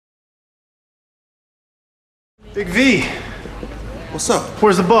Big V. What's up?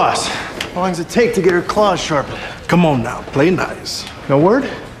 Where's the boss? How long does it take to get her claws sharpened? Come on now, play nice. No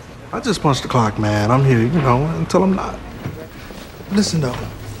word? I just punched the clock, man. I'm here, you know, until I'm not. Listen, though.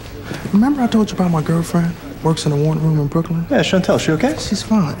 Remember I told you about my girlfriend? Works in a warrant room in Brooklyn? Yeah, Chantel, she okay? She's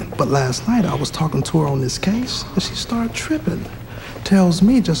fine. But last night I was talking to her on this case, and she started tripping. Tells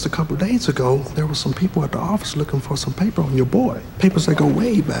me just a couple days ago, there were some people at the office looking for some paper on your boy. Papers that go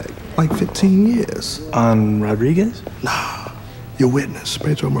way back, like 15 years. On Rodriguez? Nah, your witness,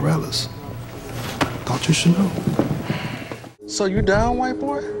 Pedro Morales. Thought you should know. So you down, white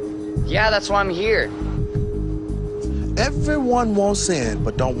boy? Yeah, that's why I'm here. Everyone wants in,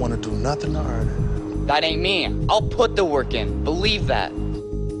 but don't want to do nothing to earn it. That ain't me. I'll put the work in. Believe that.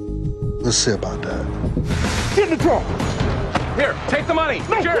 Let's see about that. Get in the truck. Here, take the money.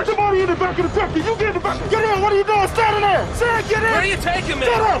 No, Cheers. put the money in the back of the truck. You get in the back. Get in. What are you doing? Standing there. Say, get in. Where are you taking me?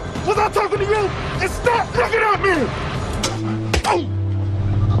 Shut up. Was I talking to you? And stop looking at me. Oh.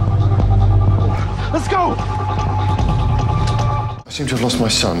 Let's go. I seem to have lost my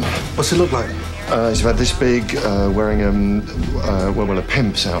son. What's he look like? He's about this big, wearing well, a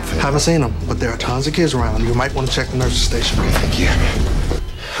pimp's outfit. Haven't seen him, but there are tons of kids around. You might want to check the nurse's station. Okay, thank you.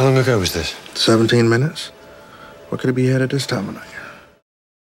 How long ago was this? 17 minutes. What could it be at this time of night?